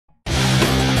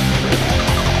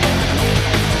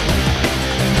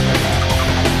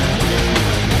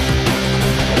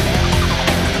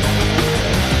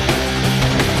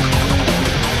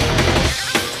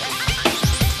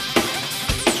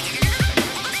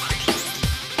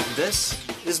this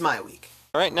is my week.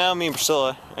 Right now, me and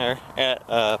Priscilla are at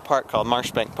a park called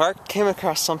Marshbank Park. Came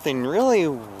across something really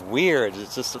weird.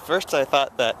 It's just at first I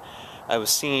thought that I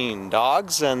was seeing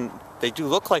dogs, and they do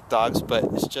look like dogs, but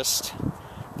it's just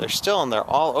they're still and they're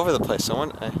all over the place. So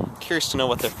I'm curious to know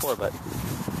what they're for. But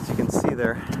as you can see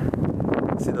there,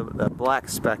 that black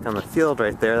speck on the field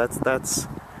right there. That's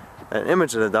an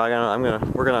image of the dog.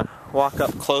 We're gonna walk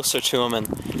up closer to them and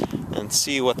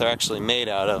see what they're actually made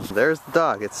out of. There's the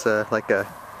dog. It's like a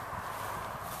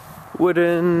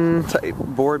wooden type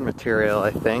board material,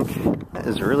 I think. That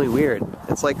is really weird.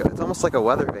 It's almost like a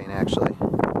weather vane, actually.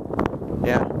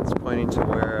 Yeah, it's pointing to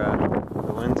where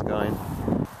the wind's going.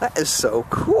 That is so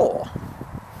cool.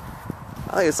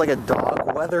 I think it's like a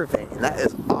dog weather vane. That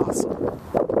is awesome.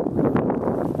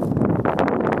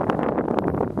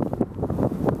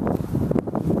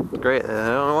 Great. I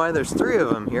don't know why there's 3 of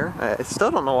them here. I still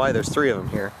don't know why there's 3 of them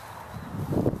here.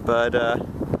 But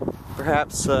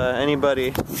perhaps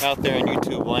anybody out there in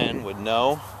YouTube land would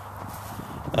know.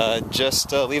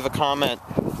 Just leave a comment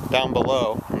down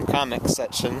below in the comment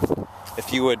section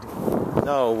if you would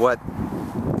know what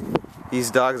these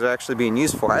dogs are actually being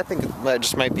used for. I think that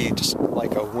just might be just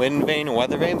like a wind vane, a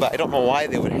weather vane, but I don't know why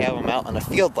they would have them out in a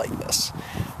field like this.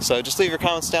 So just leave your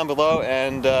comments down below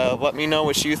and let me know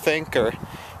what you think, or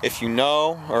if you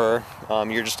know, or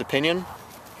your just opinion.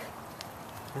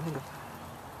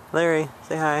 Larry,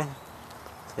 say hi.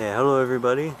 Say hello,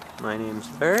 everybody. My name's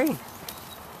Larry.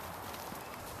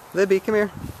 Libby, come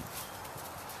here.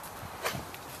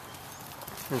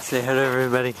 And say hello,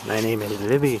 everybody. My name is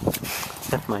Libby.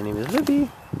 My name is Libby.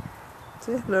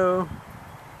 Say hello.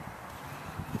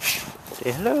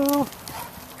 Say hello.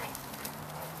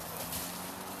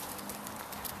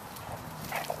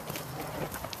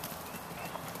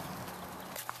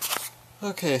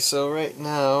 Okay, so right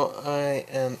now I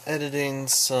am editing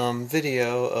some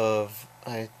video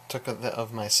I took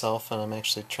of myself, and I'm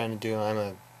actually trying to do. I'm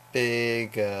a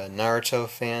big Naruto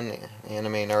fan,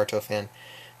 anime Naruto fan.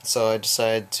 So I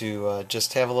decided to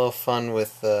just have a little fun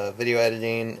with video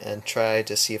editing and try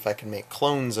to see if I can make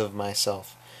clones of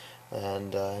myself.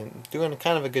 And I'm doing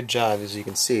kind of a good job, as you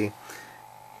can see.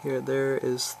 There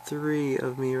is 3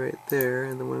 of me right there,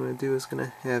 and then what I'm going to do is going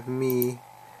to have me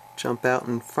jump out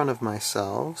in front of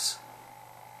myself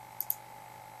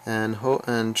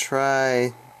and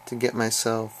try to get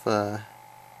myself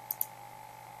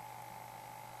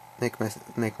make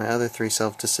my other 3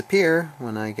 self disappear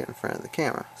when I get in front of the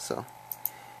camera. So,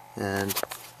 and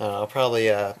I'll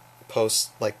probably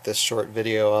post like this short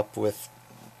video up with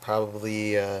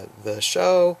probably the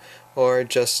show, or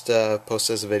just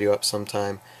post as a video up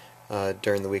sometime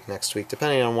during the week next week,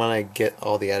 depending on when I get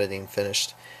all the editing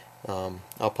finished.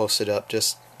 I'll post it up.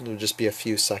 It'll just be a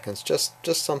few seconds, just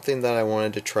something that I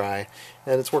wanted to try,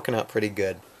 and it's working out pretty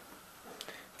good.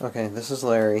 Okay, this is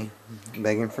Larry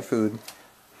begging for food.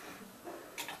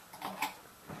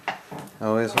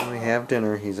 Always when we have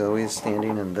dinner, he's always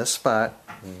standing in this spot.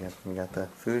 We got the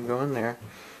food going there,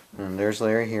 and there's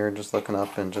Larry here, just looking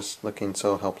up and just looking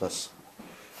so helpless.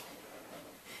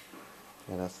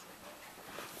 Yeah,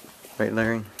 right,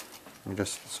 Larry? You're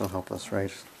just so helpless,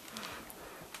 right?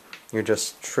 You're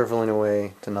just shriveling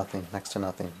away to nothing, next to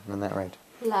nothing. Isn't that right?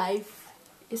 Life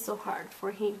is so hard for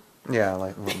him. Yeah,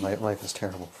 life is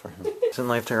terrible for him. Isn't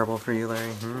life terrible for you,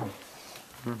 Larry?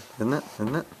 Isn't it?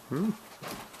 Isn't it?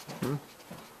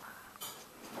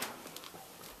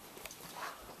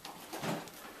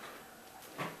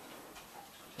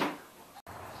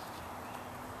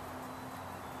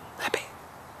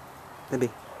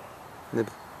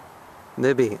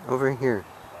 Libby, over here.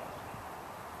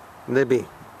 Libby.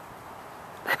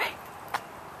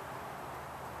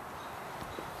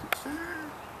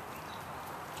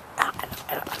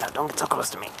 Don't get so close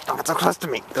to me. Don't get so close to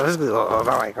me. Go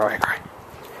away. Go away.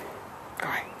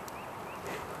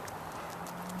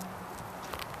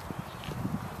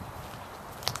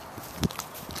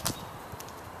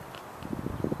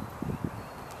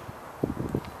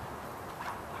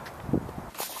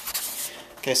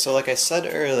 Okay, so like I said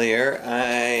earlier,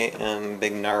 I am a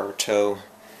big Naruto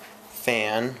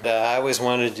fan. I always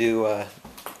wanted to do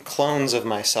clones of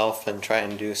myself and try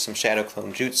and do some shadow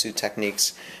clone jutsu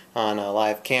techniques on a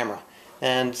live camera.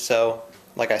 And so,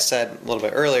 like I said a little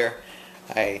bit earlier,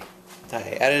 I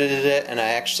edited it and I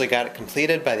actually got it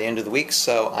completed by the end of the week,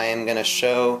 so I am going to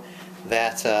show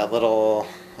that little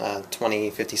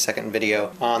 20-50 second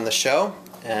video on the show,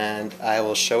 and I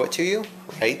will show it to you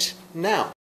right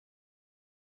now.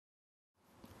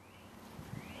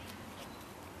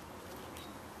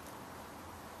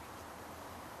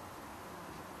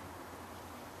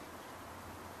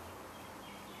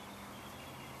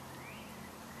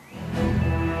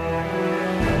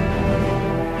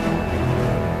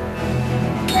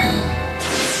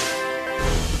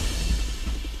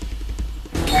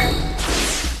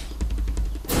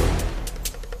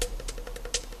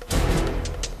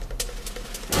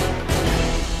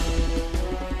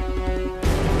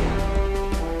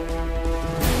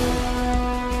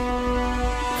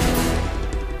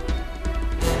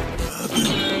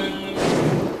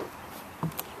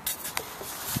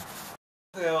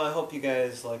 Okay, well, I hope you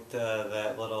guys liked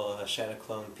that little Shadow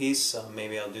Clone piece.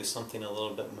 Maybe I'll do something a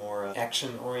little bit more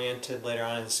action-oriented later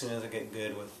on as soon as I get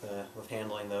good with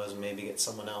handling those, and maybe get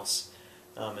someone else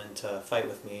in to fight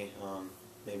with me,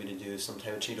 maybe to do some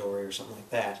type of Chidori or something like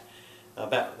that.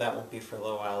 That won't be for a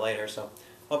little while later, so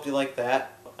hope you like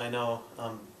that. I know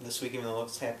this week, even though it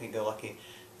looks happy-go-lucky,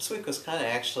 this week was kind of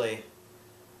actually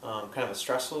kind of a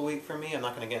stressful week for me. I'm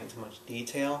not going to get into much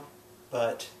detail,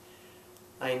 but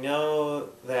I know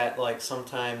that like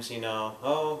sometimes, you know,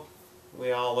 oh,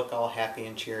 we all look all happy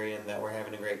and cheery and that we're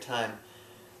having a great time.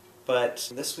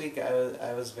 But this week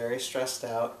I was very stressed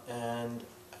out, and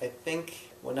I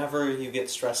think whenever you get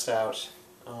stressed out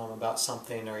about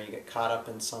something, or you get caught up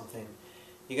in something,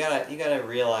 you gotta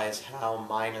realize how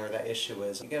minor that issue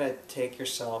is. You gotta take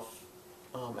yourself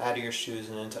out of your shoes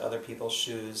and into other people's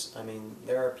shoes. I mean,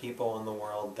 there are people in the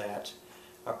world that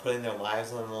are putting their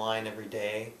lives on the line every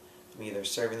day, either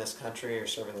serving this country or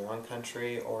serving their own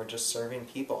country or just serving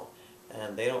people.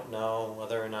 And they don't know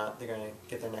whether or not they're going to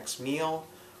get their next meal,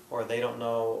 or they don't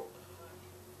know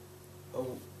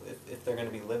if they're going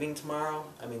to be living tomorrow.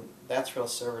 I mean, that's real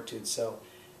servitude. So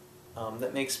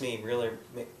that makes me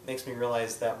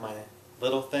realize that my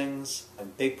little things, my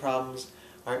big problems,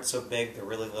 aren't so big. They're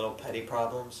really little petty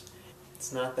problems.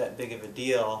 It's not that big of a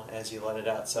deal as you let it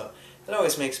out. So that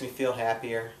always makes me feel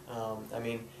happier. I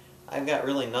mean, I've got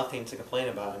really nothing to complain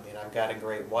about. I mean, I've got a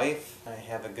great wife, I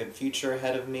have a good future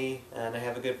ahead of me, and I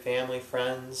have a good family,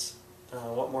 friends.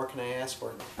 What more can I ask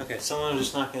for? Okay, someone was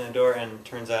just knocking on the door, and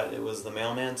turns out it was the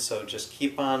mailman, so just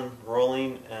keep on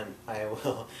rolling, and I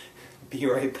will be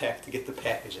right back to get the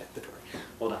package at the door.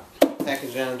 Hold on.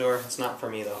 Package on the door. It's not for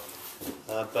me, though.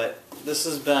 But this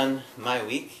has been my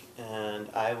week, and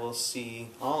I will see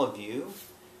all of you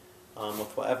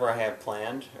with whatever I have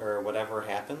planned, or whatever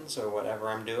happens, or whatever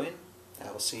I'm doing.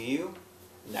 I will see you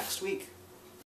next week.